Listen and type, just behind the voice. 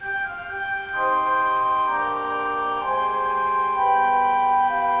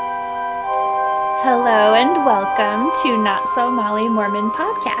Hello and welcome to Not So Molly Mormon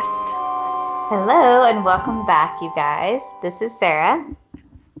Podcast. Hello and welcome back, you guys. This is Sarah.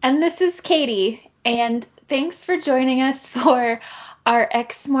 And this is Katie. And thanks for joining us for our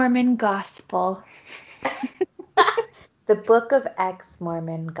ex-Mormon gospel. The Book of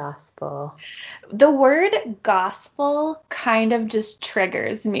Ex-Mormon Gospel. The word gospel kind of just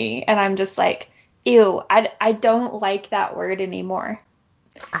triggers me. And I'm just like, ew, I don't like that word anymore.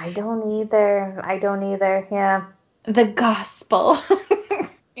 I don't either. Yeah. The gospel.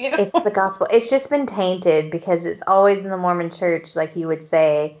 It's the gospel. It's just been tainted because it's always in the Mormon church, like you would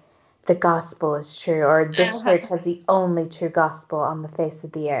say, the gospel is true, or this church has the only true gospel on the face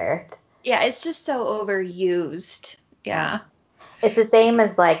of the earth. Yeah, it's just so overused. Yeah. It's the same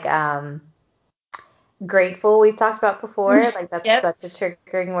as like grateful we've talked about before. Like that's Yep. such a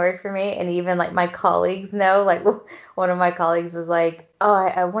triggering word for me. And even like my colleagues know, like one of my colleagues was like, oh,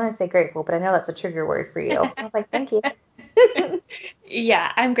 I want to say grateful, but I know that's a trigger word for you. I was like, thank you.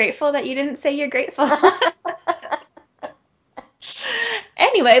 Yeah, I'm grateful that you didn't say you're grateful.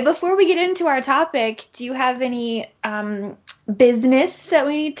 Anyway, before we get into our topic, do you have any business that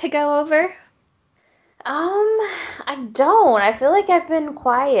we need to go over? I don't. I feel like I've been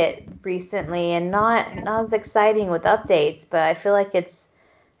quiet recently and not as exciting with updates, but I feel like it's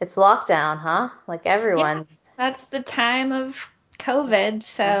lockdown, huh? Like Yeah, everyone's. that's the time of COVID,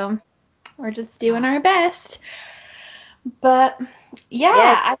 so we're just doing our best. But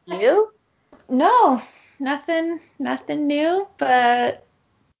Yeah, yeah, you? no, nothing new, but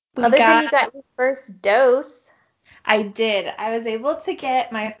we Other than got you got your first dose. I did. I was able to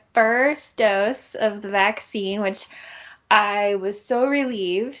get my first dose of the vaccine, which I was so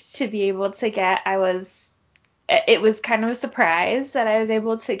relieved to be able to get. It was kind of a surprise that I was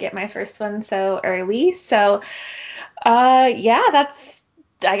able to get my first one so early. So, yeah, that's,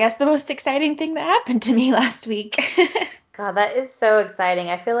 I guess, the most exciting thing that happened to me last week. God, that is so exciting.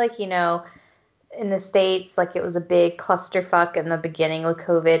 I feel like, in the States, like it was a big clusterfuck in the beginning with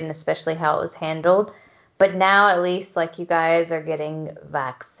COVID and especially how it was handled. But now at least like you guys are getting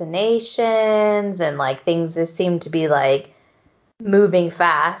vaccinations and like things just seem to be like moving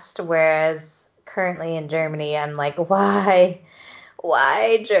fast. Whereas currently in Germany, I'm like, why?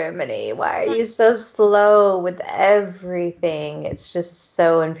 Why Germany? Why are you so slow with everything? It's just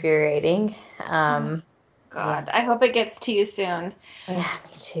so infuriating. Oh, Yeah, God, I hope it gets to you soon. yeah,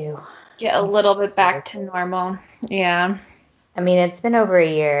 me too. Get a Me little bit too. back to normal. Yeah. I mean, it's been over a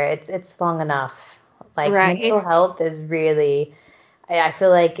year. It's long enough. Like Right. mental health is really. I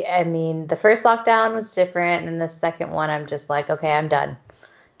feel like I mean the first lockdown was different, and then the second one, I'm just like, okay, I'm done.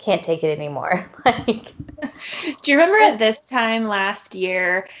 Can't take it anymore. Like, Do you remember at this time last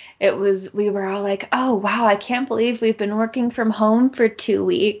year, we were all like, oh, wow, I can't believe we've been working from home for 2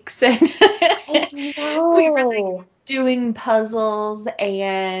 weeks. And I we were like know. doing puzzles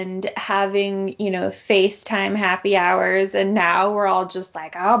and having, FaceTime happy hours. And now we're all just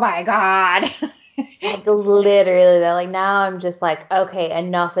like, oh my God. Like literally though, like now I'm just like, okay,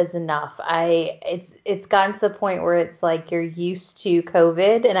 enough is enough. It's gotten to the point where it's like you're used to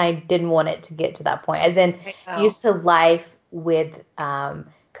COVID and I didn't want it to get to that point. As in I know. used to life with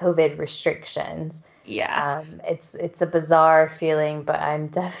COVID restrictions. Yeah. It's a bizarre feeling, but I'm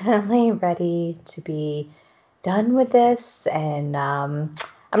definitely ready to be done with this and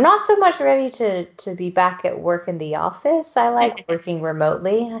I'm not so much ready to be back at work in the office. I like working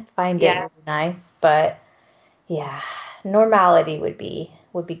remotely. I find it Yeah. really nice, but yeah, normality would be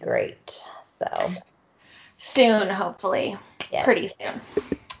great. So, Soon, hopefully. yes. Pretty soon.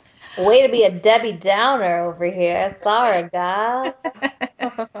 Way to be a Debbie Downer over here. Sorry, guys.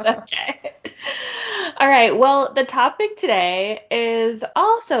 Okay. All right. Well, the topic today is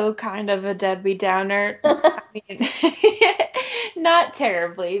also kind of a Debbie Downer. I mean, not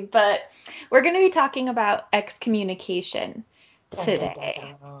terribly, but we're going to be talking about excommunication Dun, dun, dun,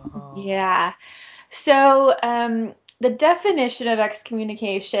 today. dun. Yeah. So, the definition of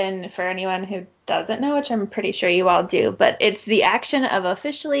excommunication, for anyone who doesn't know, which I'm pretty sure you all do, but it's the action of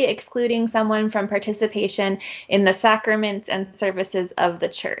officially excluding someone from participation in the sacraments and services of the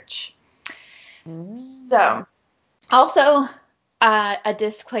church. Mm. So, also, a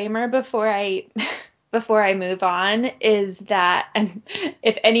disclaimer before I before I move on is that, and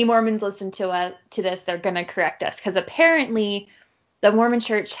if any Mormons listen to this, they're gonna correct us because apparently the Mormon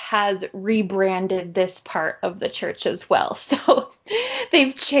Church has rebranded this part of the church as well. So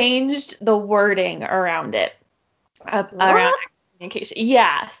they've changed the wording around it, around What? communication.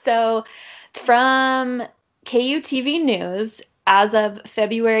 Yeah. So from KUTV News, as of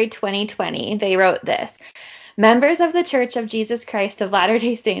February 2020, they wrote this. Members of the Church of Jesus Christ of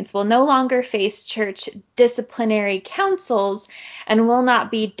Latter-day Saints will no longer face church disciplinary councils and will not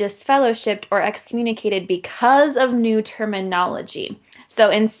be disfellowshipped or excommunicated because of new terminology. So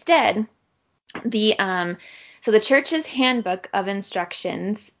instead, the church's handbook of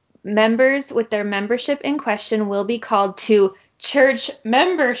instructions, members with their membership in question will be called to church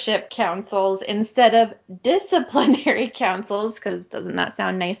membership councils instead of disciplinary councils, because doesn't that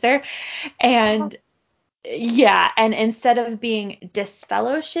sound nicer? And yeah, and instead of being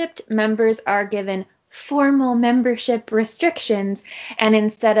disfellowshipped, members are given formal membership restrictions, and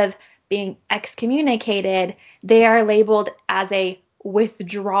instead of being excommunicated, they are labeled as a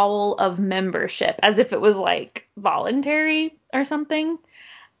withdrawal of membership, as if it was like voluntary or something.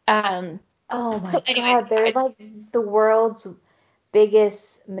 Oh my So anyway, God, they're like the world's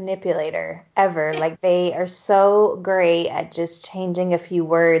biggest manipulator ever. Like they are so great at just changing a few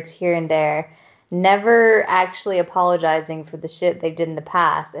words here and there, never actually apologizing for the shit they did in the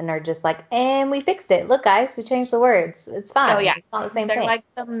past, and are just like, and we fixed it. Look, guys, we changed the words. It's fine. oh yeah, It's not the same they're thing. like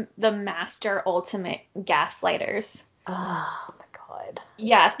the master ultimate gaslighters. Oh my God.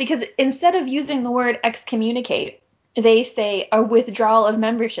 Yes, because instead of using the word excommunicate, they say a withdrawal of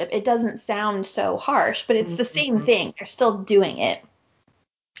membership. It doesn't sound so harsh, but it's the same Mhm. thing. They're still doing it.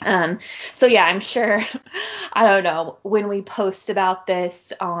 So yeah, I'm sure, I don't know, when we post about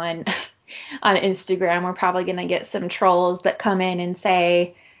this on Instagram, we're probably going to get some trolls that come in and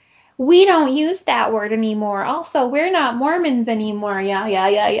say, we don't use that word anymore. Also, we're not Mormons anymore. Yeah, yeah,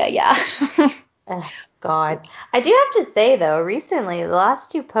 yeah, yeah, yeah. Oh, God. I do have to say, though, recently, the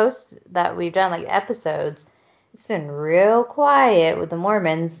last two posts that we've done, like episodes, it's been real quiet with the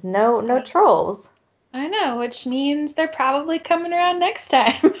Mormons. No trolls. I know, which means they're probably coming around next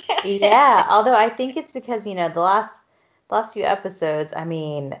time. Yeah, although I think it's because, the last few episodes, I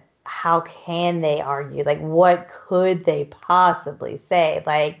mean, how can they argue? Like, what could they possibly say?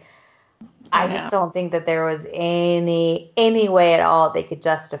 Like, I I know. just don't think that there was any way at all they could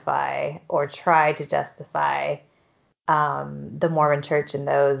justify or try to justify the Mormon Church in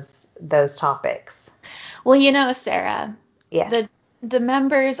those topics. Well, Sarah, Yes. the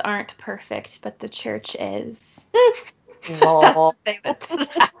members aren't perfect, but the church is. Lol. That's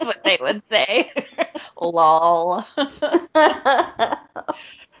what they would say. Lol.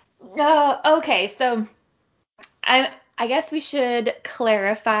 Okay, so I guess we should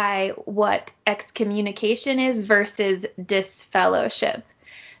clarify what excommunication is versus disfellowship.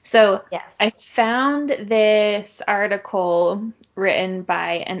 So Yes. I found this article written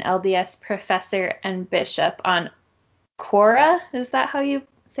by an LDS professor and bishop on Quora. Is that how you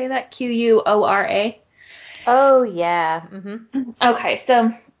say that? Quora? Oh yeah. Okay,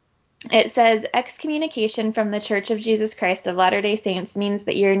 so it says excommunication from the Church of Jesus Christ of Latter-day Saints means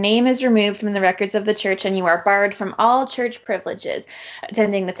that your name is removed from the records of the church and you are barred from all church privileges,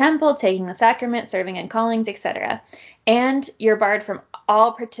 attending the temple, taking the sacrament, serving in callings, etc. And you're barred from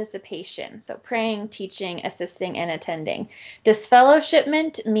all participation, so praying, teaching, assisting, and attending.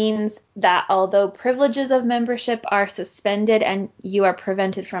 Disfellowshipment means that although privileges of membership are suspended and you are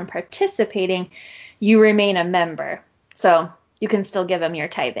prevented from participating, you remain a member. So you can still give them your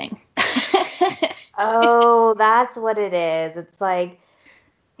tithing. Oh, that's what it is. It's like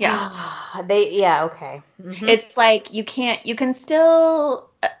Yeah. yeah, okay. It's like you can still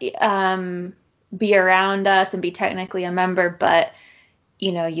be around us and be technically a member, but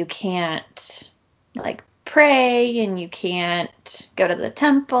you can't like pray and you can't go to the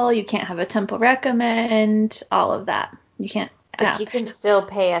temple, you can't have a temple recommend, all of that. You can't. But you can still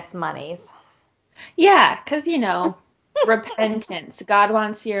pay us monies. Yeah, because repentance. God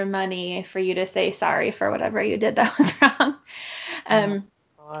wants your money for you to say sorry for whatever you did that was wrong. Oh my Um,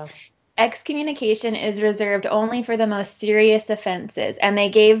 gosh. Excommunication is reserved only for the most serious offenses, and they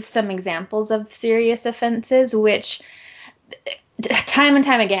gave some examples of serious offenses, which time and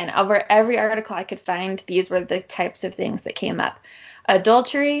time again, over every article I could find, these were the types of things that came up: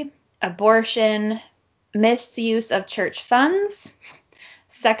 adultery, abortion, misuse of church funds,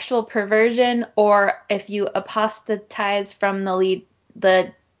 sexual perversion, or if you apostatize from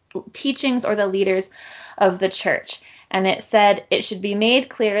the teachings or the leaders of the church. And it said it should be made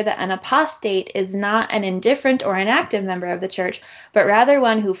clear that an apostate is not an indifferent or inactive member of the church, but rather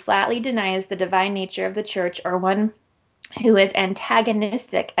one who flatly denies the divine nature of the church, or one who is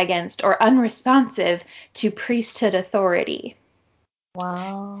antagonistic against or unresponsive to priesthood authority.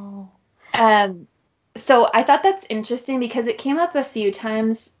 Wow. So I thought that's interesting because it came up a few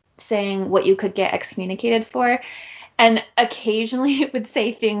times saying what you could get excommunicated for. And occasionally it would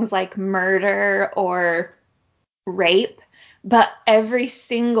say things like murder or rape, but every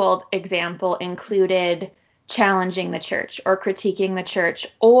single example included challenging the church or critiquing the church,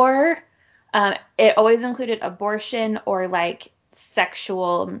 or it always included abortion or like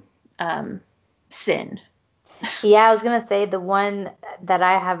sexual sin. Yeah, I was gonna say the one that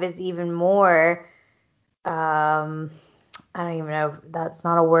I have is even more. I don't even know if that's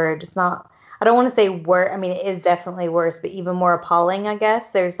not a word. It's not. I don't want to say worse. I mean, it is definitely worse, but even more appalling, I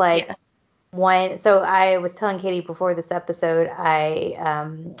guess. There's like Yeah. one. So I was telling Katie before this episode, I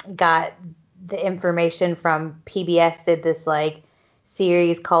got the information from PBS. Did this like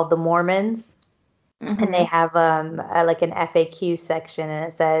series called The Mormons, and they Mm-hmm. have like an FAQ section, and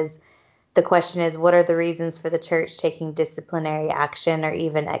it says the question is, what are the reasons for the church taking disciplinary action or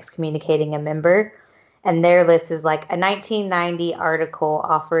even excommunicating a member? And their list is like a 1990 article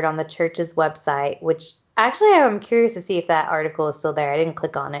offered on the church's website, which actually I'm curious to see if that article is still there. I didn't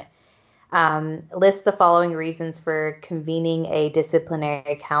click on it. Lists the following reasons for convening a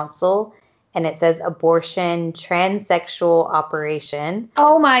disciplinary council. And it says abortion, transsexual operation.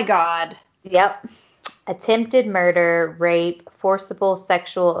 Oh my God. Yep. Attempted murder, rape, forcible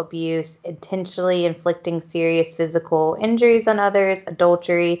sexual abuse, intentionally inflicting serious physical injuries on others,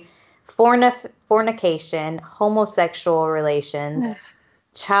 adultery, fornication, homosexual relations,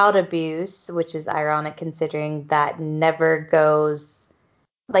 child abuse, which is ironic considering that never goes,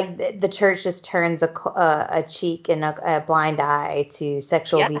 like the church just turns a cheek and a blind eye to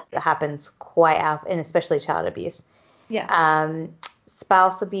sexual Yeah. abuse that happens quite often, and especially child abuse. Yeah.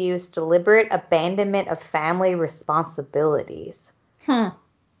 Spouse abuse, deliberate abandonment of family responsibilities, Hmm.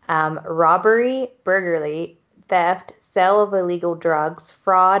 robbery, burglary, theft, sale of illegal drugs,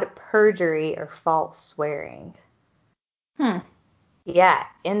 fraud, perjury, or false swearing. Hmm. Yeah,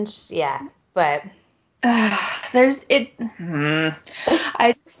 but There's it.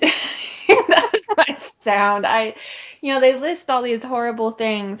 I that's my sound. They list all these horrible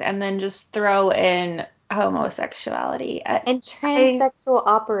things and then just throw in homosexuality. and transsexual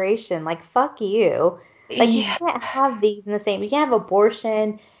operation, like fuck you. Like you Yeah, can't have these in the same. You can't have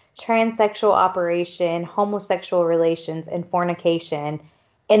abortion, transsexual operation, homosexual relations, and fornication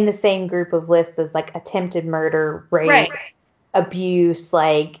in the same group of lists as like attempted murder, rape, right. abuse.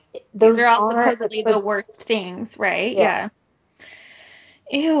 Like These those are all aren't supposedly the worst things, right? yeah.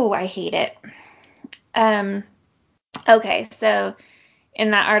 Yeah. Ew, I hate it. Um, okay, so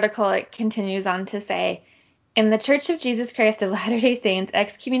in that article, it continues on to say, in the Church of Jesus Christ of Latter-day Saints,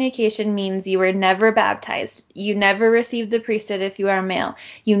 excommunication means you were never baptized. You never received the priesthood if you are male.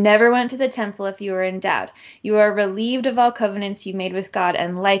 You never went to the temple if you were endowed. You are relieved of all covenants you made with God,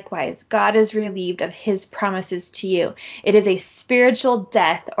 and likewise, God is relieved of his promises to you. It is a spiritual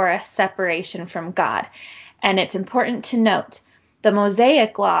death or a separation from God. And it's important to note, the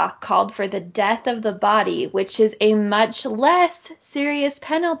Mosaic law called for the death of the body, which is a much less serious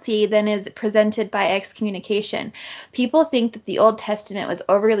penalty than is presented by excommunication. People think that the Old Testament was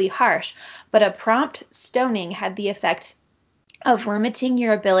overly harsh, but a prompt stoning had the effect of limiting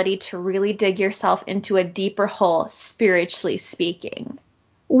your ability to really dig yourself into a deeper hole, spiritually speaking.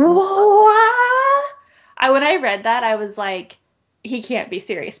 What? When I read that, I was like, he can't be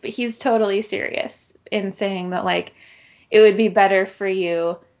serious, but he's totally serious in saying that, like, it would be better for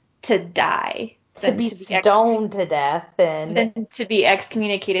you to die To be stoned to death than to be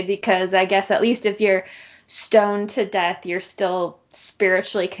excommunicated, because I guess at least if you're stoned to death, you're still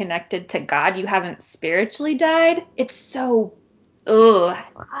spiritually connected to God. You haven't spiritually died. It's so, ugh, I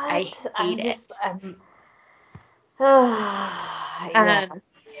what? hate I'm just it. yeah. Um,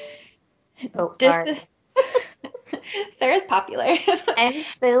 Oh, dis- sorry. Sarah's popular. I'm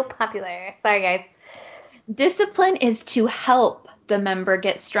so popular. Sorry, guys. Discipline is to help the member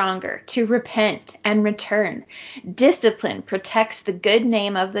get stronger, to repent and return. Discipline protects the good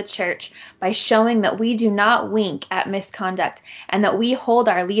name of the church by showing that we do not wink at misconduct and that we hold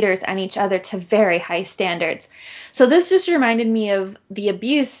our leaders and each other to very high standards. So this just reminded me of the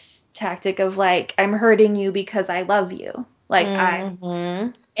abuse tactic of, like, I'm hurting you because I love you.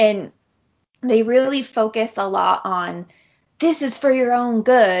 Mm-hmm. And they really focus a lot on, this is for your own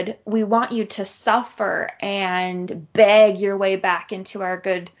good. We want you to suffer and beg your way back into our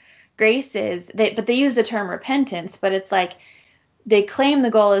good graces. But they use the term repentance, but it's like they claim the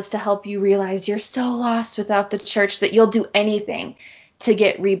goal is to help you realize you're so lost without the church that you'll do anything to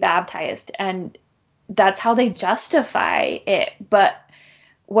get rebaptized. And that's how they justify it. But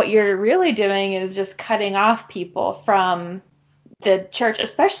what you're really doing is just cutting off people from the church,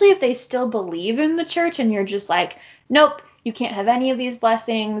 especially if they still believe in the church and you're just like, nope, you can't have any of these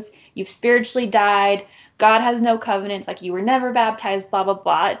blessings. You've spiritually died. God has no covenants. Like, you were never baptized, blah, blah,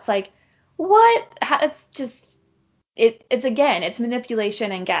 blah. It's like, what? It's just, it's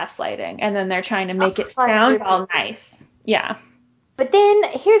manipulation and gaslighting, and then they're trying to make it sound all nice. Yeah. But then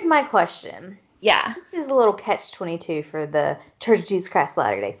here's my question. Yeah. This is a little catch-22 for the Church of Jesus Christ of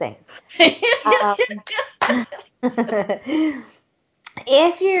Latter-day Saints.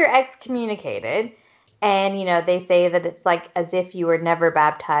 If you're excommunicated and, they say that it's like as if you were never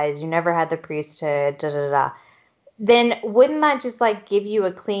baptized, you never had the priesthood, then wouldn't that just like give you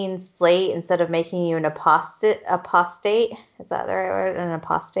a clean slate instead of making you an apostate? Is that the right word? An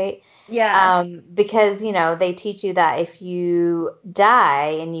apostate? Yeah. Because, they teach you that if you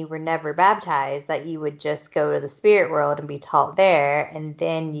die and you were never baptized, that you would just go to the spirit world and be taught there, and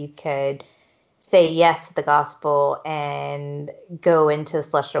then you could say yes to the gospel and go into the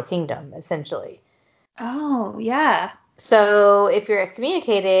celestial kingdom, essentially. Oh, yeah. So if you're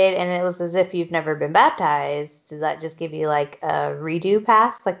excommunicated and it was as if you've never been baptized, does that just give you like a redo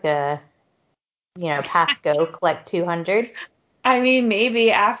pass, like a, pass go, collect 200? I mean,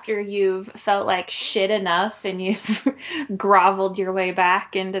 maybe after you've felt like shit enough and you've groveled your way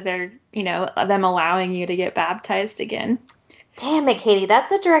back into their, them allowing you to get baptized again. Damn it, Katie, that's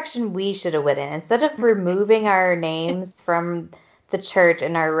the direction we should have went in. Instead of removing our names from the church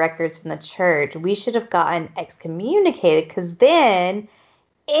and our records from the church, we should have gotten excommunicated, because then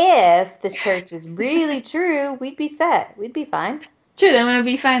if the church is really true, we'd be set. We'd be fine. True, then we'll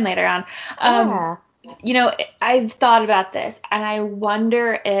be fine later on. Yeah. I've thought about this, and I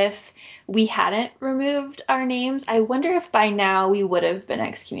wonder if we hadn't removed our names, I wonder if by now we would have been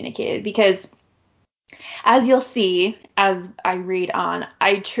excommunicated, because as you'll see as I read on,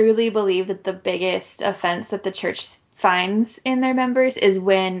 I truly believe that the biggest offense that the church finds in their members is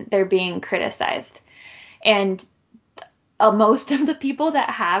when they're being criticized. And most of the people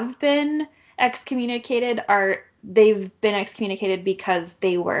that have been excommunicated they've been excommunicated because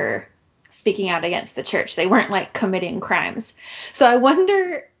they were speaking out against the church. They weren't like committing crimes. So I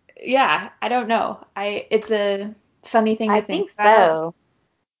wonder, yeah, I don't know. It's a funny thing to think about.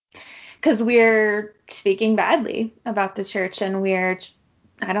 So. Because we're speaking badly about the church, and we're,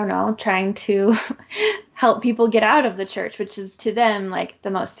 I don't know, trying to help people get out of the church, which is to them like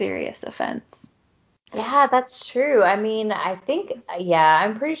the most serious offense. Yeah, that's true. I mean, I think,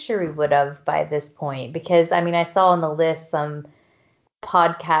 I'm pretty sure we would have by this point, because, I mean, I saw on the list some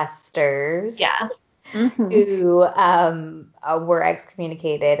podcasters who were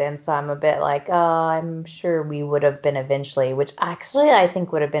excommunicated, and so I'm a bit like, oh, I'm sure we would have been eventually, which actually I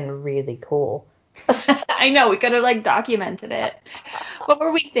think would have been really cool. I know, we could have like documented it. What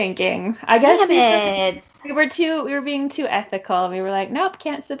were we thinking? I guess we were being too ethical. We were like, nope,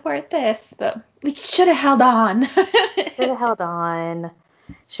 can't support this, but we should have held on.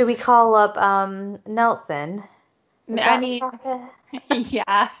 Should we call up Nelson? I mean,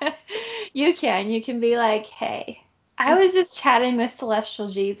 yeah, you can be like, hey, I was just chatting with Celestial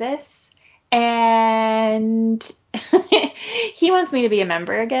Jesus, and he wants me to be a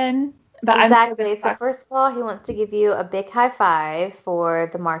member again. But exactly. So first of all, he wants to give you a big high five for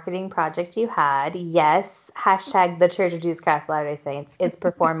the marketing project you had. Yes, hashtag the Church of Jesus Christ of Latter-day Saints is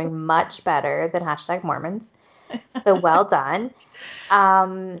performing much better than hashtag Mormons. So well done.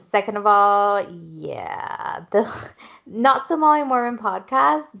 Second of all, yeah, the Not So Molly Mormon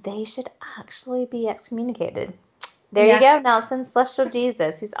podcast, they should actually be excommunicated. There you go, Nelson, Celestial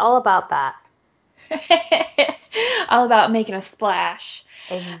Jesus. He's all about that. All about making a splash.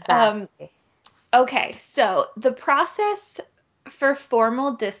 Exactly. Okay, so the process for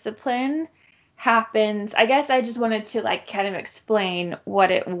formal discipline happens, I guess I just wanted to like kind of explain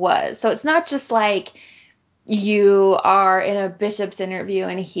what it was. So it's not just like you are in a bishop's interview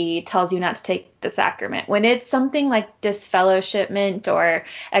and he tells you not to take the sacrament. When it's something like disfellowshipment or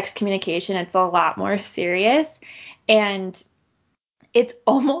excommunication, it's a lot more serious. And it's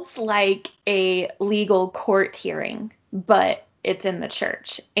almost like a legal court hearing, but it's in the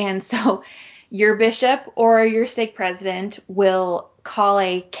church. And so your bishop or your stake president will call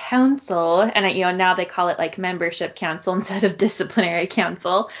a council, and now they call it like membership council instead of disciplinary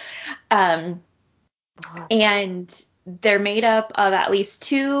council. And they're made up of at least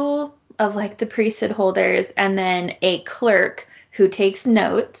two of like the priesthood holders and then a clerk who takes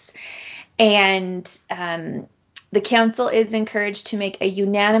notes. And the council is encouraged to make a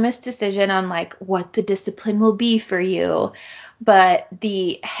unanimous decision on like what the discipline will be for you. But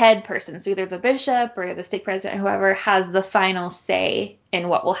the head person, so either the bishop or the stake president, whoever, has the final say in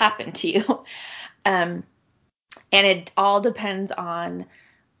what will happen to you. And it all depends on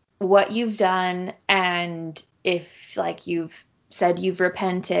what you've done and if like you've said you've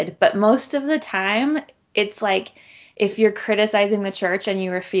repented. But most of the time, it's like if you're criticizing the church and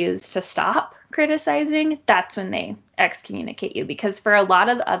you refuse to stop criticizing, that's when they excommunicate you. Because for a lot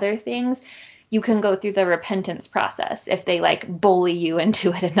of other things, you can go through the repentance process if they like bully you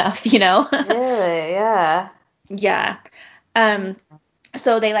into it enough, you know? Really? Yeah. Yeah.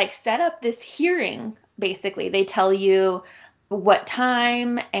 So they like set up this hearing, basically. They tell you what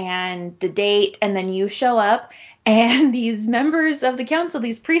time and the date, and then you show up, and these members of the council,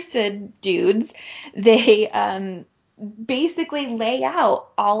 these priesthood dudes, they basically lay out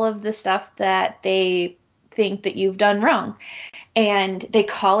all of the stuff that they think that you've done wrong. And they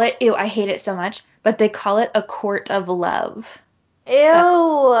call it, ew, I hate it so much, but they call it a court of love.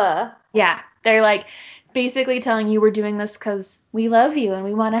 Ew. Yeah, they're like basically telling you we're doing this because we love you and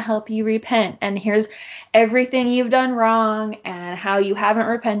we want to help you repent. And here's everything you've done wrong and how you haven't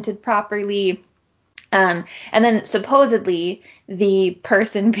repented properly. And then supposedly the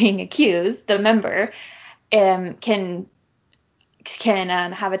person being accused, the member, can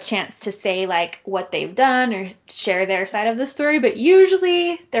have a chance to say like what they've done or share their side of the story. But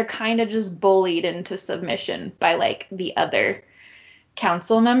usually they're kind of just bullied into submission by like the other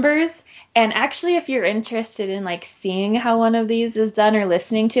council members. And actually, if you're interested in like seeing how one of these is done or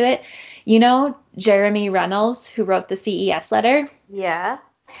listening to it, you know, Jeremy Reynolds, who wrote the CES letter. Yeah.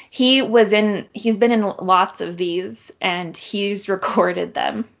 He's been in lots of these and he's recorded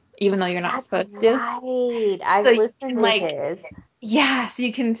them, even though you're not supposed to. Right. I've So you listened can to like, his. yeah, so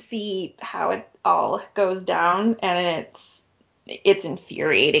you can see how it all goes down, and it's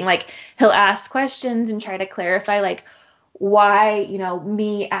infuriating. Like he'll ask questions and try to clarify like why, you know,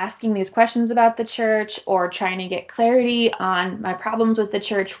 me asking these questions about the church or trying to get clarity on my problems with the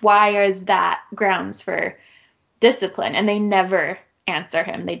church, why is that grounds for discipline? And they never answer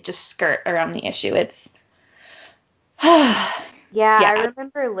him. They just skirt around the issue. It's Yeah, I yeah.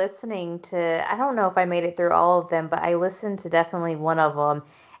 remember listening to, I don't know if I made it through all of them, but I listened to definitely one of them.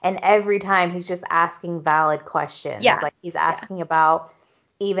 And every time he's just asking valid questions. Yeah. Like he's Yeah. asking about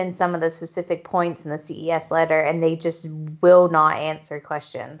even some of the specific points in the CES letter, and they just will not answer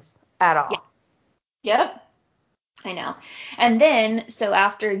questions at Yeah. all. Yep. I know. And then, so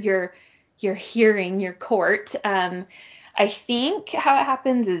after your hearing, your court, I think how it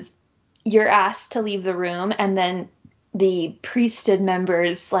happens is you're asked to leave the room, and then the priesthood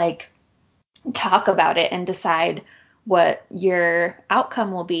members like talk about it and decide what your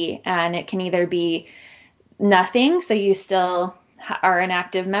outcome will be. And it can either be nothing, so you still are an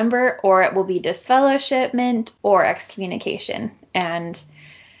active member, or it will be disfellowshipment or excommunication. And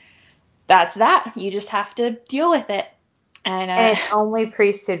that's that. You just have to deal with it. And And it's only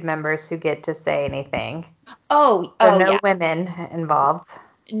priesthood members who get to say anything. So oh no yeah. women involved.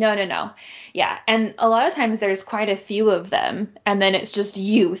 No. Yeah. And a lot of times there's quite a few of them, and then it's just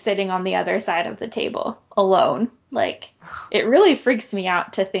you sitting on the other side of the table alone. Like it really freaks me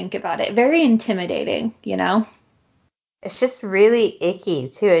out to think about it. Very intimidating, you know? It's just really icky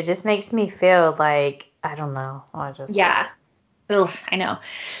too. It just makes me feel like, I don't know. Yeah. Ugh, I know.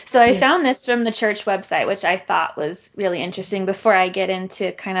 So I found this from the church website, which I thought was really interesting before I get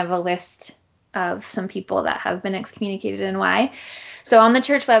into kind of a list of some people that have been excommunicated and why. So on the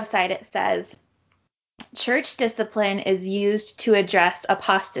church website, it says, church discipline is used to address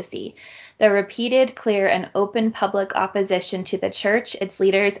apostasy, the repeated, clear, and open public opposition to the church, its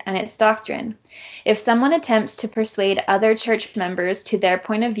leaders, and its doctrine. If someone attempts to persuade other church members to their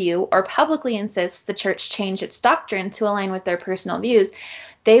point of view or publicly insists the church change its doctrine to align with their personal views,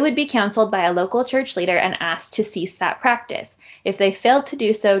 they would be counseled by a local church leader and asked to cease that practice. If they failed to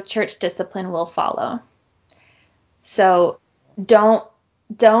do so, church discipline will follow. So don't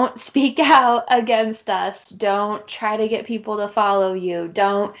speak out against us. Don't try to get people to follow you.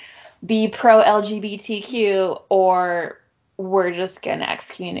 Don't be pro LGBTQ, or we're just going to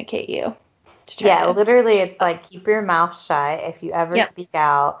excommunicate you. Yeah, literally, it's like keep your mouth shut. If you ever Yep. speak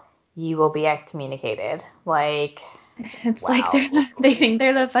out, you will be excommunicated. Like, It's like wow. they think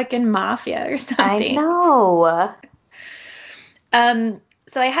they're the fucking mafia or I something. know.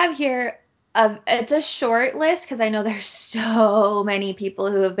 So I have here it's a short list because I know there's so many people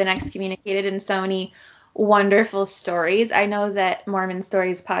who have been excommunicated and so many wonderful stories. I know that Mormon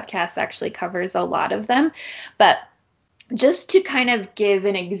Stories podcast actually covers a lot of them, but just to kind of give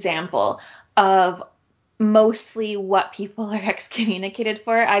an example of mostly what people are excommunicated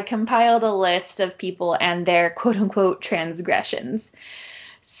for, I compiled a list of people and their quote unquote transgressions.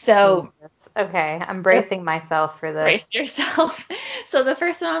 So Jesus. Okay, I'm bracing myself for brace this. yourself. So the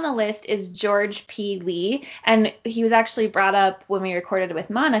first one on the list is George P. Lee, and he was actually brought up when we recorded with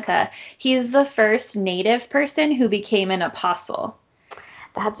Monica. He's the first Native person who became an apostle.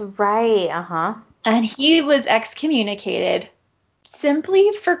 That's right. Uh-huh. And he was excommunicated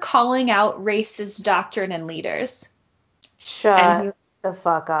simply for calling out racist doctrine and leaders. And Shut the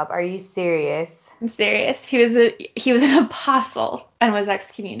fuck up. Are you serious? I'm serious. He was an apostle and was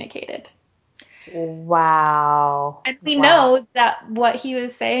excommunicated. Wow. And we Wow. know that what he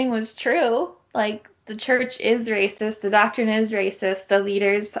was saying was true. Like, the church is racist, the doctrine is racist, the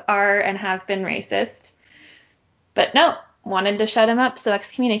leaders are and have been racist. But no, wanted to shut him up, so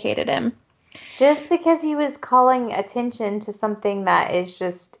excommunicated him. Just because he was calling attention to something that is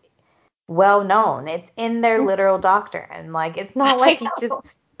just well known. It's in their literal doctrine. Like, it's not like I he's just know.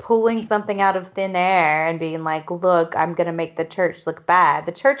 pulling something out of thin air and being like, look, I'm going to make the church look bad.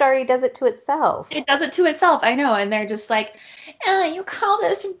 The church already does it to itself. It does it to itself, I know. And they're just like, you call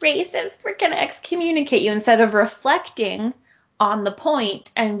us racist, we're going to excommunicate you, instead of reflecting on the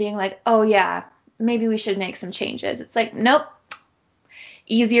point and being like, oh, yeah, maybe we should make some changes. It's like, nope.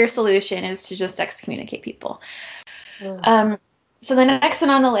 Easier solution is to just excommunicate people. Ugh. So the next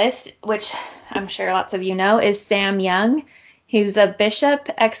one on the list, which I'm sure lots of you know, is Sam Young. He's a bishop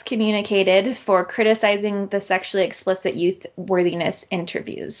excommunicated for criticizing the sexually explicit youth worthiness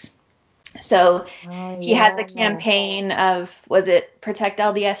interviews. So Oh, he had the yeah. campaign of, was it Protect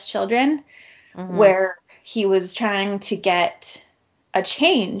LDS Children, Hmm. where he was trying to get a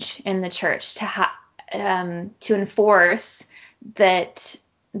change in the church to enforce that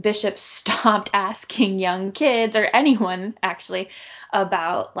bishops stopped asking young kids, or anyone actually,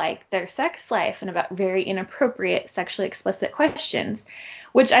 about like their sex life and about very inappropriate sexually explicit questions,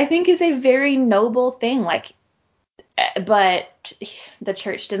 which I think is a very noble thing. Like, but the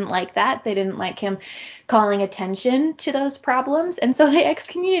church didn't like that. They didn't like him calling attention to those problems, and so they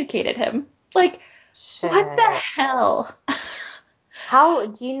excommunicated him. Like, what the Shit. hell? How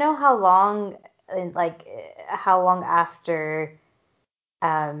do you know how long, like, how long after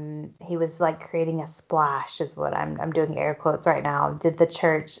he was like creating a splash is what I'm doing air quotes right now. Did the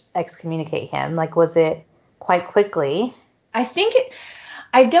church excommunicate him? Like, was it quite quickly? I think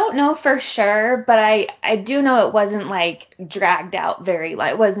I don't know for sure, but I do know it wasn't like dragged out very long.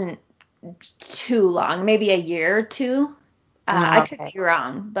 It wasn't too long, maybe a year or two. I Oh, could okay. be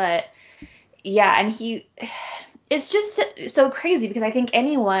wrong, but yeah, and it's just so crazy because I think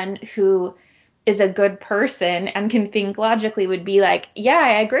anyone who is a good person and can think logically would be like, yeah,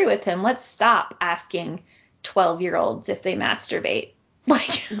 I agree with him. Let's stop asking 12-year-olds if they masturbate.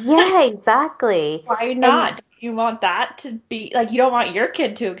 Like, Yeah, exactly. why And not? You want that to be like, you don't want your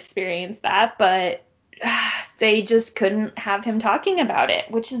kid to experience that, but they just couldn't have him talking about it,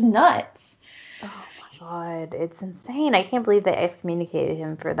 which is nuts. oh my God, it's insane. I can't believe they excommunicated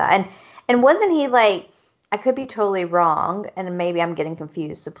him for that. And wasn't he like, I could be totally wrong, and maybe I'm getting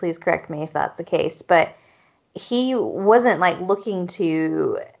confused, so please correct me if that's the case, but he wasn't like looking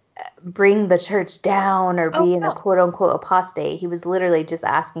to bring the church down or Oh be in a no. quote unquote apostate. He was literally just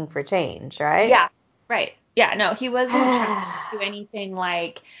asking for change, right? Yeah, right. Yeah, no, he wasn't trying to do anything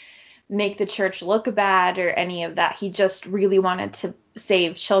like make the church look bad or any of that. He just really wanted to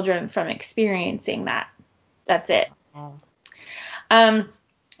save children from experiencing that. That's it. Oh, Um,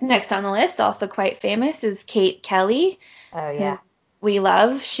 Next on the list, also quite famous, is Kate Kelly, yeah. who we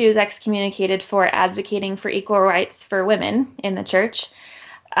love. She was excommunicated for advocating for equal rights for women in the church.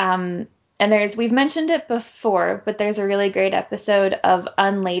 And we've mentioned it before, but there's a really great episode of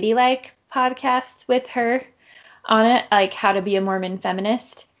Unladylike podcasts with her on it, like how to be a Mormon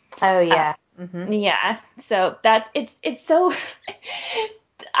feminist. Oh, Uh, yeah. Hmm. yeah, so it's so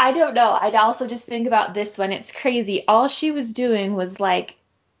I don't know. I'd also just think about this one. It's crazy. All she was doing was like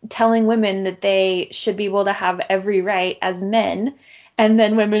telling women that they should be able to have every right as men, and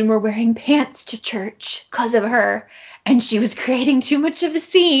then women were wearing pants to church because of her, and she was creating too much of a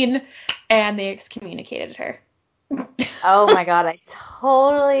scene, and they excommunicated her. Oh my God,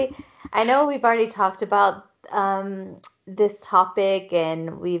 I know we've already talked about this topic and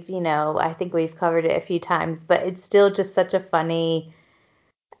I think we've covered it a few times, but it's still just such a funny,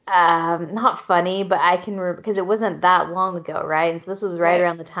 not funny, but I can remember because it wasn't that long ago, right? And so this was right Right.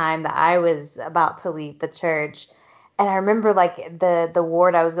 around the time that I was about to leave the church. And I remember like the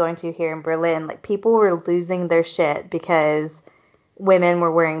ward I was going to here in Berlin, like people were losing their shit because women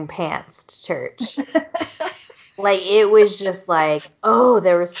were wearing pants to church. Like it was just like, oh,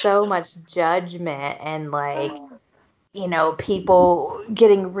 there was so much judgment and like, people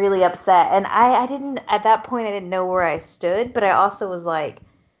getting really upset. And I didn't, at that point, I didn't know where I stood, but I also was like,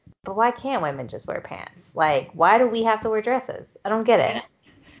 but why can't women just wear pants? Like, why do we have to wear dresses? I don't get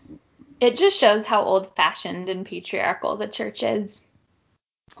it. It just shows how old-fashioned and patriarchal the church is.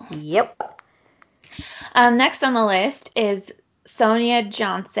 Yep. Next on the list is Sonia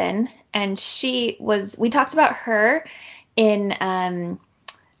Johnson, and we talked about her in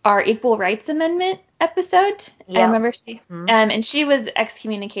our Equal Rights Amendment episode. I Yep. remember Hmm. and she was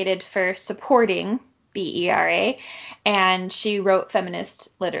excommunicated for supporting the ERA, and she wrote feminist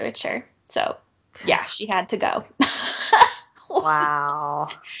literature. So yeah, she had to go. Wow.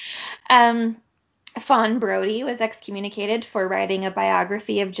 um, Fawn Brodie was excommunicated for writing a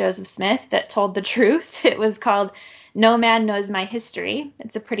biography of Joseph Smith that told the truth. It was called No Man Knows My History.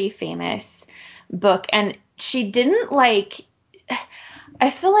 It's a pretty famous book, and she didn't I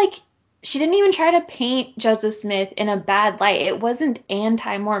feel like she didn't even try to paint Joseph Smith in a bad light. It wasn't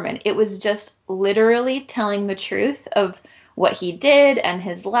anti-Mormon. It was just literally telling the truth of what he did and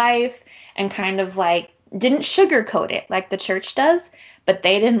his life, and kind of like didn't sugarcoat it like the church does, but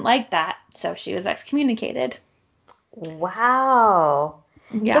they didn't like that, so she was excommunicated. Wow.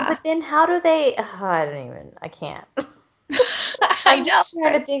 So, Yeah. but then how do they? I don't even. I can't. I I'm know. just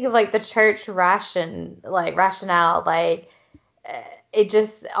trying to think of like the church rationale. Like, it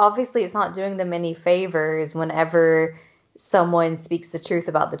just obviously it's not doing them any favors whenever someone speaks the truth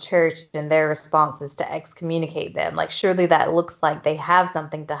about the church and their response is to excommunicate them. Like, surely that looks like they have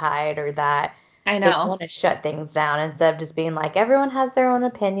something to hide or that I they know. want to shut things down instead of just being like, everyone has their own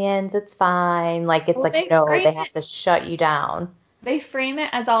opinions. It's fine. Like, it's Well, like, no, they have to shut you down. they frame it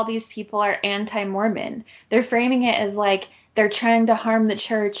as all these people are anti-Mormon. They're framing it as like they're trying to harm the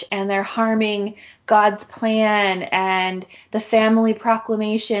church and they're harming God's plan and the family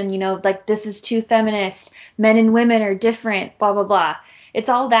proclamation, like this is too feminist, men and women are different, blah blah blah. It's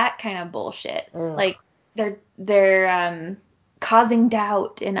all that kind of bullshit. Ugh. Like they're causing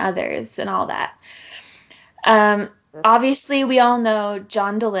doubt in others and all that. Um, Obviously, we all know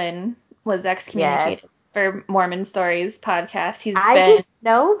John Dehlin was Yes. excommunicated for Mormon Stories podcast. I didn't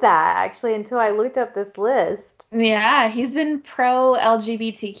know that actually until I looked up this list. He's been pro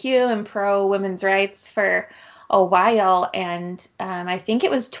LGBTQ and pro women's rights for a while. And I think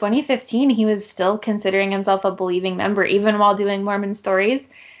it was 2015, he was still considering himself a believing member, even while doing Mormon Stories.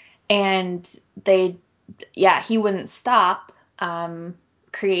 And he wouldn't stop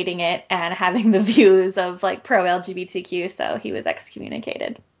creating it and having the views of like pro LGBTQ. So he was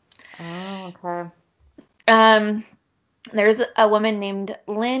excommunicated. Oh, okay. Um, There's a woman named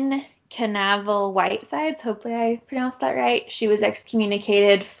Lynn Canavel Whitesides. Hopefully I pronounced that right. She was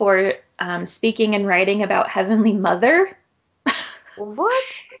excommunicated for speaking and writing about Heavenly Mother. What?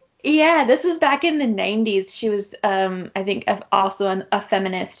 Yeah, this was back in the 90s. She was, I think, also a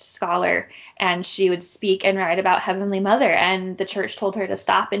feminist scholar, and she would speak and write about Heavenly Mother, and the church told her to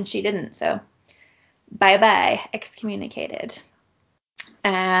stop, and she didn't. So, bye-bye, excommunicated.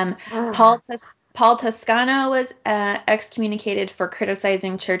 Um, Paul Ugh. Paul Toscano was excommunicated for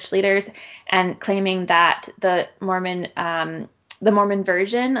criticizing church leaders and claiming that the Mormon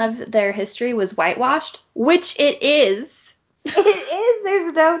version of their history was whitewashed, which it is. It is.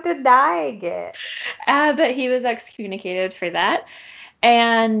 There's no denying it. But he was excommunicated for that.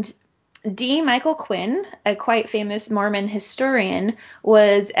 And D. Michael Quinn, a quite famous Mormon historian,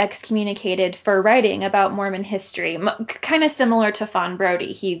 was excommunicated for writing about Mormon history, kind of similar to Fawn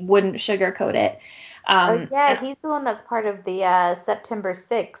Brodie. He wouldn't sugarcoat it. Oh yeah, he's the one that's part of the September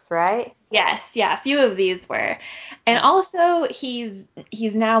 6th, right? Yes, yeah, a few of these were. And also he's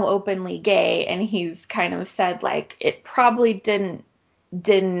now openly gay, and he's kind of said like it probably didn't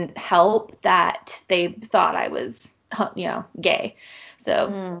help that they thought I was gay. So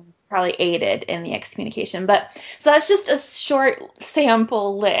Mm. probably aided in the excommunication. But so that's just a short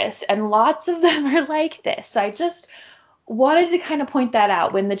sample list, and lots of them are like this. So I just wanted to kind of point that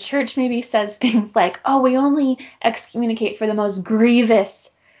out when the church maybe says things like, oh, we only excommunicate for the most grievous,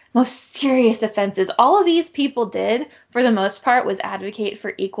 most serious offenses. All of these people did, for the most part, was advocate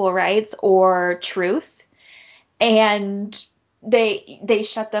for equal rights or truth. And they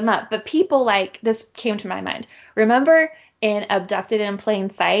shut them up. But people like this came to my mind. Remember in Abducted in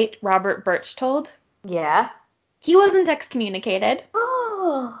Plain Sight, Robert Birchtold? Yeah. He wasn't excommunicated.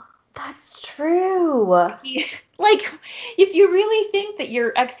 Oh, that's true. He, like, if you really think that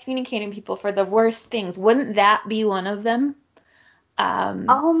you're excommunicating people for the worst things, wouldn't that be one of them?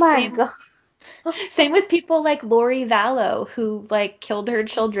 Oh my Same, God. same with people like Lori Vallow, who like killed her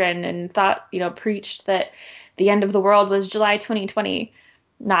children and thought, preached that the end of the world was July 2020.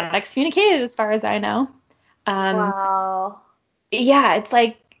 Not excommunicated as far as I know. Um, Wow. yeah, it's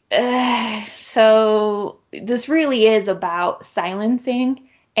like, so this really is about silencing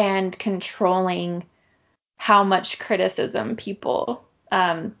and controlling how much criticism people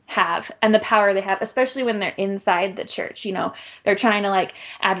have and the power they have, especially when they're inside the church. They're trying to like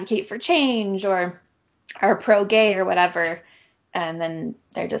advocate for change or are pro-gay or whatever. And then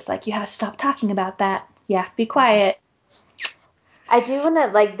they're just like, you have to stop talking about that. Yeah, be quiet. I do want to,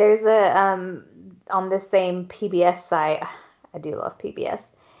 like, there's on this same PBS site, I do love PBS.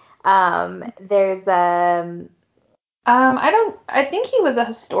 There's, I think he was a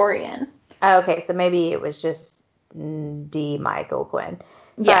historian. okay, so maybe it was just D. Michael Quinn.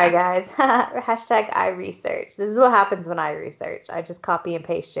 Sorry, guys. Hashtag I research. This is what happens when I research. I just copy and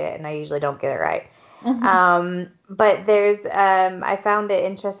paste shit, and I usually don't get it right. But there's, I found it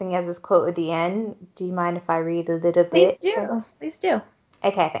interesting as this quote at the end. Do you mind if I read a little bit? Please do.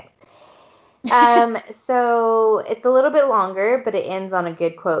 Okay, thanks. So it's a little bit longer, but it ends on a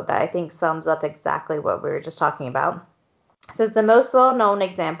good quote that I think sums up exactly what we were just talking about. It says, the most well-known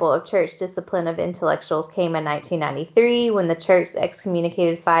example of church discipline of intellectuals came in 1993 when the church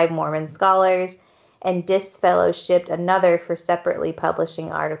excommunicated 5 Mormon scholars and disfellowshipped another for separately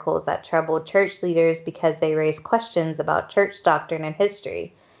publishing articles that troubled church leaders because they raised questions about church doctrine and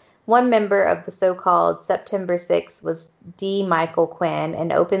history. One member of the so-called September 6 was D. Michael Quinn,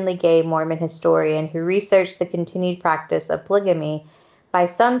 an openly gay Mormon historian who researched the continued practice of polygamy by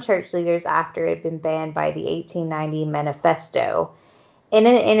some church leaders after it had been banned by the 1890 Manifesto. In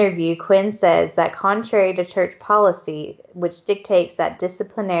an interview, Quinn says that contrary to church policy, which dictates that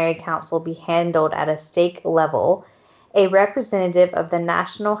disciplinary counsel be handled at a stake level, a representative of the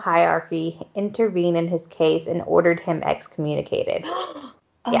national hierarchy intervened in his case and ordered him excommunicated.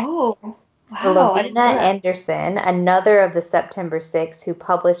 Oh, wow. Lavina Anderson, another of the September 6 who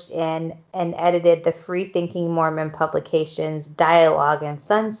published in and edited the free-thinking Mormon publications Dialogue and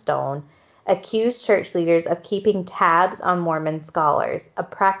Sunstone, accused church leaders of keeping tabs on Mormon scholars, a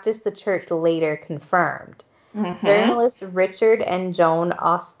practice the church later confirmed. Journalists Richard and Joan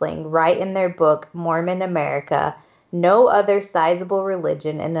Ostling write in their book Mormon America, no other sizable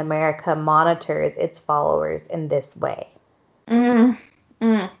religion in America monitors its followers in this way.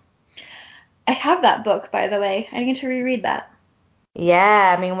 I have that book, by the way. I need to reread that.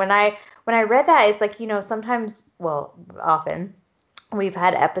 Yeah, I mean, when I read that, it's like, sometimes, well, often we've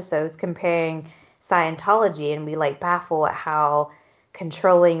had episodes comparing Scientology, and we like baffle at how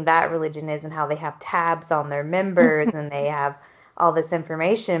controlling that religion is and how they have tabs on their members and they have all this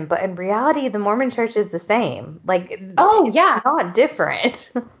information. But in reality, the Mormon Church is the same. Like, it's not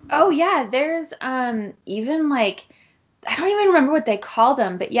different. Oh yeah, there's even like, I don't even remember what they call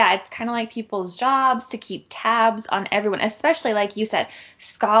them, but yeah, it's kind of like people's jobs to keep tabs on everyone, especially like you said,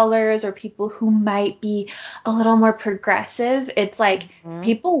 scholars or people who might be a little more progressive. It's like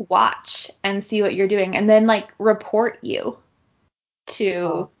people watch and see what you're doing and then like report you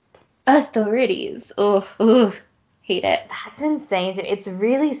to authorities. Ugh, hate it. That's insane. It's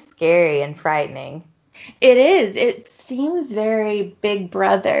really scary and frightening. It is. It seems very Big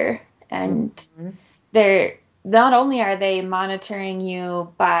Brother, and they're not only are they monitoring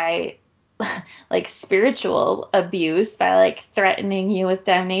you by like spiritual abuse by like threatening you with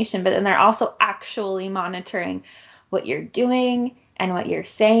damnation, but then they're also actually monitoring what you're doing and what you're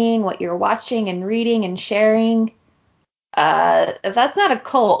saying, what you're watching and reading and sharing. If that's not a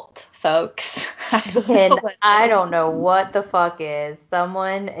cult, folks, I don't know what the fuck is.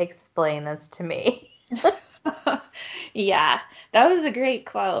 Someone explain this to me. Yeah, that was a great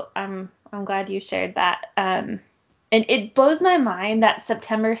quote. I'm glad you shared that. And it blows my mind that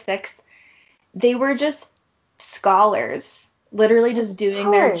September 6th, they were just scholars, literally just doing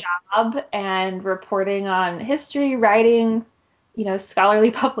their job and reporting on history, writing,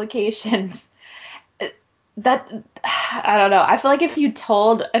 scholarly publications. That, I don't know. I feel like if you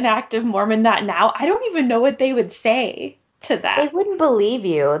told an active Mormon that now, I don't even know what they would say to that. They wouldn't believe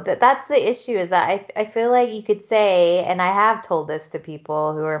you. That's the issue, is that I feel like you could say, and I have told this to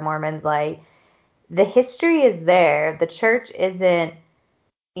people who are Mormons, like, the history is there. The church isn't,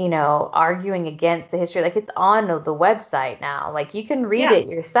 arguing against the history. Like, it's on the website now. Like, you can read it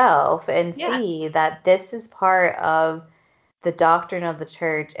yourself and see that this is part of the doctrine of the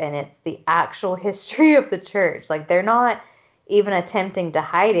church and it's the actual history of the church. Like, they're not even attempting to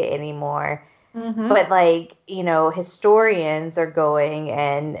hide it anymore. But like, historians are going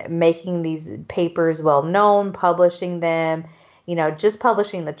and making these papers well known, publishing them, just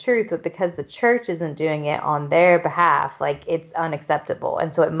publishing the truth, but because the church isn't doing it on their behalf, like, it's unacceptable.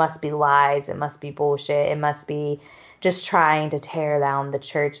 And so it must be lies, it must be bullshit, it must be just trying to tear down the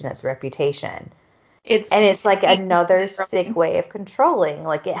church and its reputation. It's like another sick way of controlling.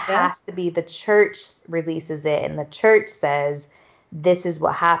 Like, it has to be the church releases it and the church says, this is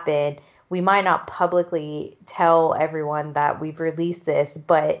what happened. We might not publicly tell everyone that we've released this,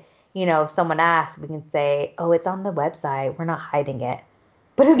 but, if someone asks, we can say, oh, it's on the website. We're not hiding it.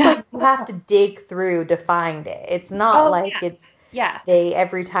 But it's like you have to dig through to find it. It's not it's Yeah.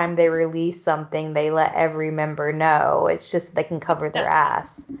 every time they release something, they let every member know. It's just they can cover their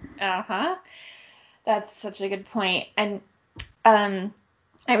ass. Uh-huh. That's such a good point. And um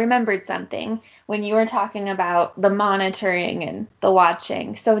I remembered something when you were talking about the monitoring and the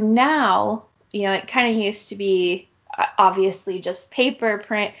watching. So now, it kind of used to be obviously just paper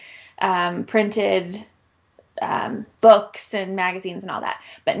printed books and magazines and all that.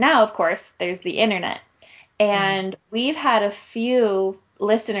 But now, of course, there's the internet. And we've had a few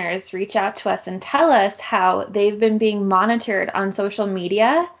listeners reach out to us and tell us how they've been being monitored on social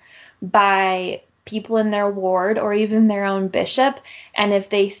media by people in their ward or even their own bishop. And if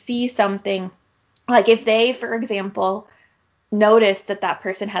they see something, like if they, for example, notice that that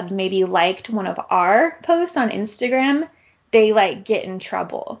person had maybe liked one of our posts on Instagram, they like get in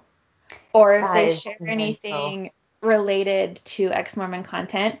trouble. Or if they share anything related to ex-Mormon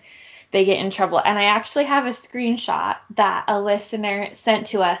content, they get in trouble. And I actually have a screenshot that a listener sent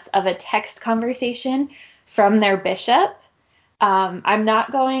to us of a text conversation from their bishop. I'm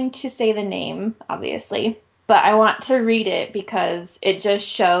not going to say the name, obviously, but I want to read it because it just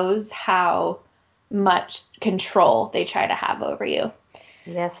shows how much control they try to have over you.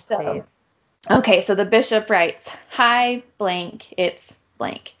 Yes, please. Okay, so the bishop writes, "Hi, blank, it's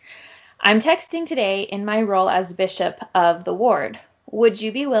blank. I'm texting today in my role as bishop of the ward. Would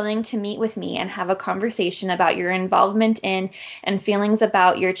you be willing to meet with me and have a conversation about your involvement in and feelings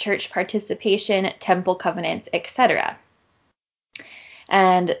about your church participation, temple covenants, etc.?"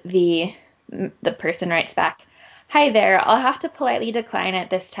 And the person writes back, "Hi there, I'll have to politely decline at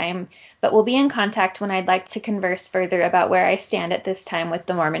this time, but we'll be in contact when I'd like to converse further about where I stand at this time with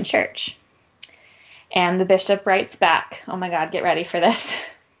the Mormon Church." And the bishop writes back, oh my God, get ready for this.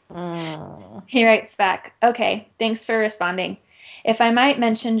 He writes back, "Okay, thanks for responding. If I might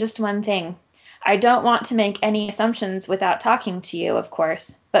mention just one thing, I don't want to make any assumptions without talking to you, of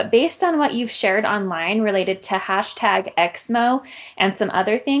course, but based on what you've shared online related to #Exmo and some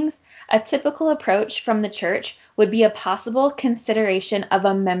other things, a typical approach from the church would be a possible consideration of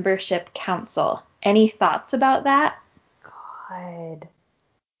a membership council. Any thoughts about that?" God.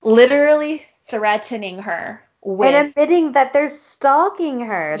 Literally threatening her with... And admitting that they're stalking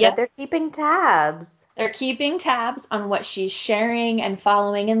her, that they're keeping tabs. They're keeping tabs on what she's sharing and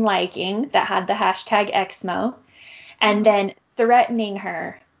following and liking that had the #Exmo, and then threatening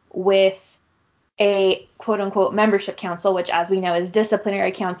her with a quote-unquote membership council, which, as we know, is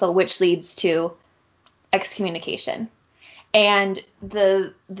disciplinary council, which leads to excommunication. And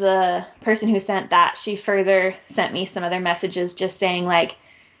the person who sent that, she further sent me some other messages just saying, like,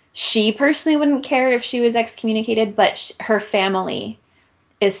 she personally wouldn't care if she was excommunicated, but her family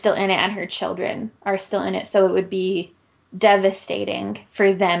is still in it and her children are still in it, so it would be devastating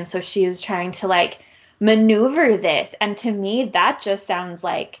for them. So she is trying to like maneuver this, and to me that just sounds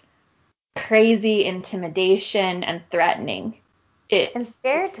like crazy intimidation and threatening. And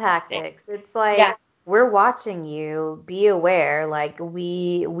scare tactics. It's like, we're watching you, be aware, like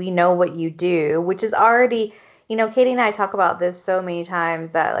we know what you do, which is already, Katie and I talk about this so many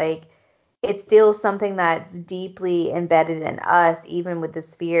times that like it's still something that's deeply embedded in us, even with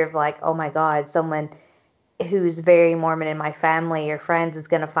this fear of like, oh my God, someone who's very Mormon in my family or friends is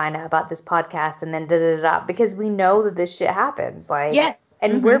going to find out about this podcast and then da da da, because we know that this shit happens. Like,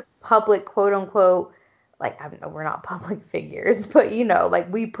 and we're public, quote unquote, like, we're not public figures, but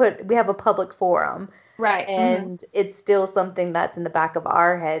like we have a public forum. Right. And it's still something that's in the back of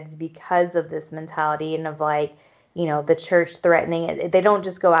our heads because of this mentality and of like, the church threatening it. They don't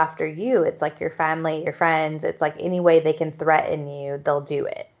just go after you. It's like your family, your friends. It's like any way they can threaten you, they'll do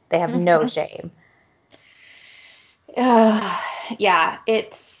it. They have no shame. Yeah,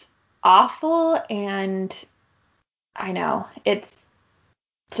 it's awful, and I know it's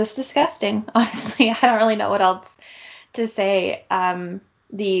just disgusting. Honestly, I don't really know what else to say.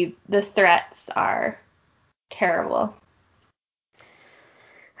 The threats are terrible.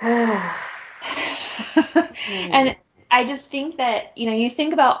 And I just think that, you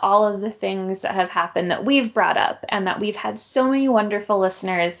think about all of the things that have happened that we've brought up and that we've had so many wonderful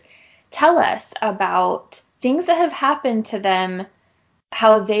listeners tell us about things that have happened to them,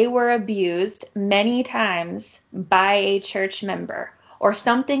 how they were abused many times by a church member, or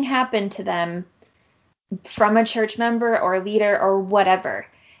something happened to them from a church member or leader or whatever.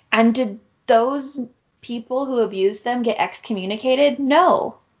 And did those people who abused them get excommunicated?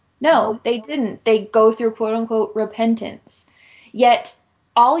 No, they didn't. They go through quote unquote repentance. Yet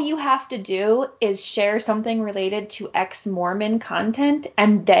all you have to do is share something related to ex-Mormon content,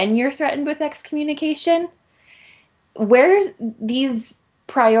 and then you're threatened with excommunication. Where's these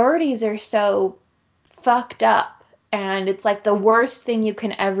priorities are so fucked up And it's like the worst thing you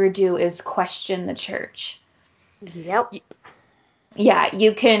can ever do is question the church. Yep. Yeah,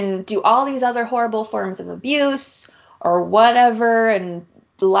 you can do all these other horrible forms of abuse or whatever and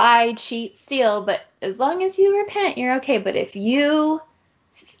lie, cheat, steal, but as long as you repent, you're okay. But if you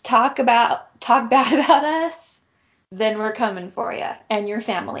talk bad about us, then we're coming for you and your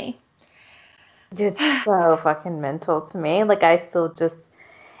family. Dude, it's so fucking mental to me. Like, I still just,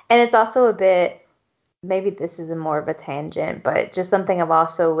 and it's also a bit, maybe this is more of a tangent, but just something I've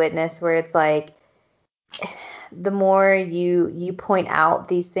also witnessed where it's like, the more you point out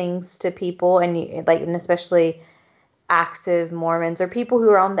these things to people, and you like, and especially active Mormons or people who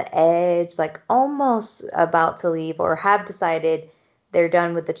are on the edge, like almost about to leave or have decided they're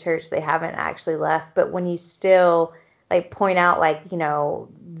done with the church, they haven't actually left, but when you still like point out, like,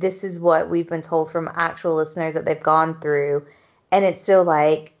 this is what we've been told from actual listeners that they've gone through, and it's still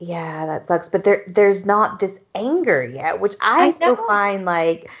like, yeah, that sucks, but there's not this anger yet, which I still find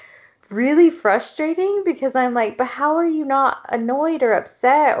like really frustrating, because I'm like, but how are you not annoyed or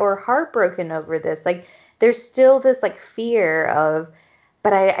upset or heartbroken over this? Like, there's still this like fear of,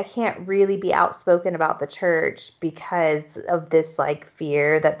 but I can't really be outspoken about the church because of this like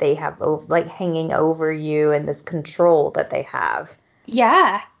fear that they have like hanging over you, and this control that they have.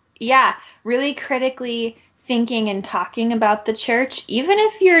 Yeah. Yeah. Really critically thinking and talking about the church, even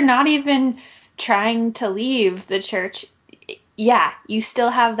if you're not even trying to leave the church, yeah, you still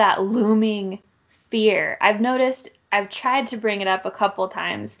have that looming fear. I've tried to bring it up a couple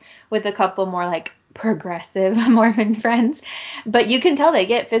times with a couple more like progressive Mormon friends, but you can tell they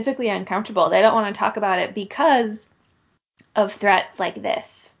get physically uncomfortable. They don't want to talk about it because of threats like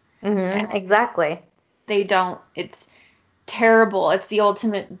this. Exactly. They don't, it's terrible. It's the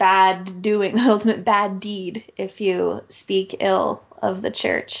ultimate bad doing, the ultimate bad deed if you speak ill of the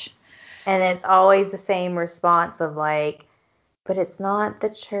church. And it's always the same response of like, but it's not the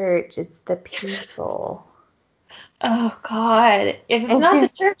church, it's the people. Oh God. If it's not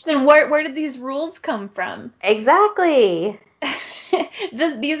the church, then where did these rules come from? Exactly.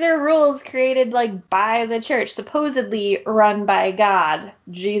 These are rules created like by the church, supposedly run by God,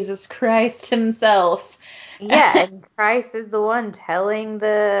 Jesus Christ himself. Yeah, and Christ is the one telling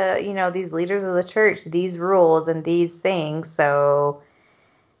these leaders of the church these rules and these things. So,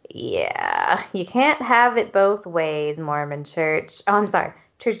 yeah, you can't have it both ways, Mormon Church. Oh, I'm sorry,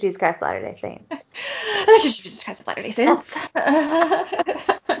 Church of Jesus Christ of Latter-day Saints. Church of Jesus Christ of Latter-day Saints.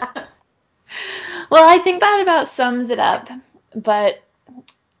 Well, I think that about sums it up. But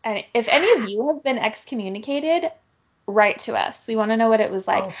if any of you have been excommunicated, write to us. We want to know what it was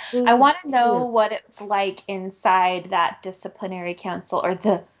like. Oh, I want to please know do. what it's like inside that disciplinary council or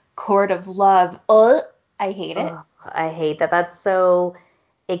the court of love. I hate it. Oh, I hate that. That's so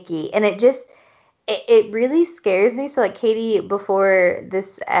icky. And it really scares me. So like Katie, before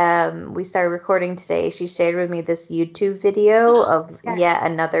this we started recording today, she shared with me this YouTube video of Yes. yet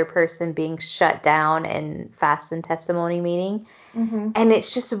another person being shut down in fast and testimony meeting. Mm-hmm. And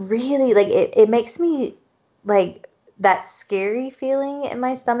it's just really like it makes me like that scary feeling in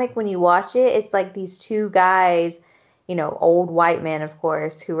my stomach when you watch it. It's like these two guys, old white men, of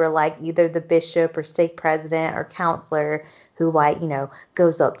course, who are like either the bishop or stake president or counselor, who like,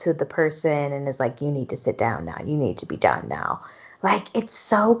 goes up to the person and is like, you need to sit down now. You need to be done now. Like, it's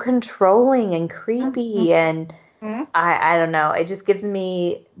so controlling and creepy, and Mm-hmm. I don't know. It just gives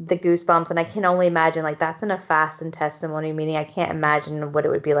me the goosebumps, and I can only imagine, like, that's in a fast and testimony meeting. I can't imagine what it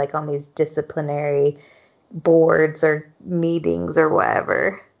would be like on these disciplinary boards or meetings or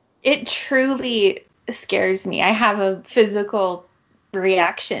whatever. It truly scares me. I have a physical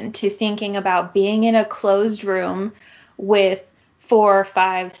reaction to thinking about being in a closed room with 4,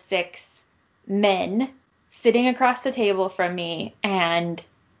 5, 6 men sitting across the table from me and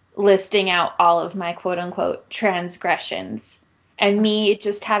listing out all of my quote unquote transgressions, and me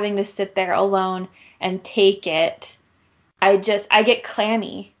just having to sit there alone and take it. I get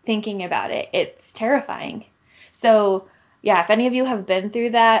clammy thinking about it. It's terrifying. So, yeah, if any of you have been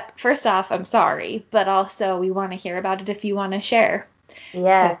through that, first off, I'm sorry, but also we want to hear about it if you want to share.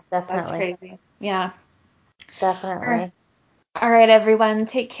 Yeah, 'Cause that's definitely. crazy. Yeah. Definitely. All right, everyone,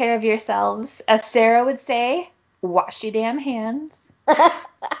 take care of yourselves. As Sarah would say, wash your damn hands.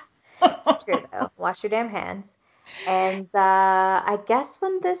 It's true, though. Wash your damn hands. And I guess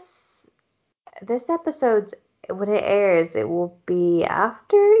when this episode's when it airs, it will be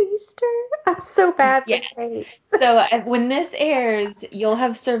after Easter. I'm so bad with Yes. dates. So when this airs, you'll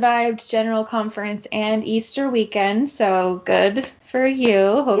have survived General Conference and Easter weekend. So good for you.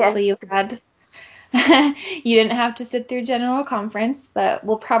 Yes. Hopefully you had you didn't have to sit through General Conference, but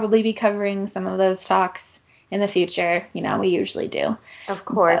we'll probably be covering some of those talks in the future. We usually do. Of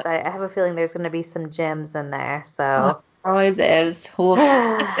course, But, I have a feeling there's going to be some gems in there. oh, So, always is. Oof.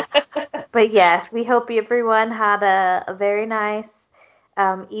 but yes, we hope everyone had a very nice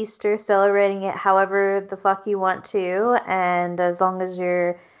Easter, celebrating it however the fuck you want to, and as long as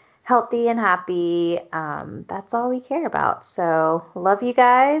you're healthy and happy, that's all we care about. So, love you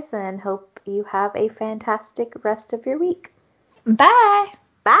guys and hope you have a fantastic rest of your week. Bye.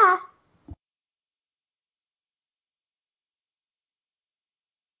 Bye.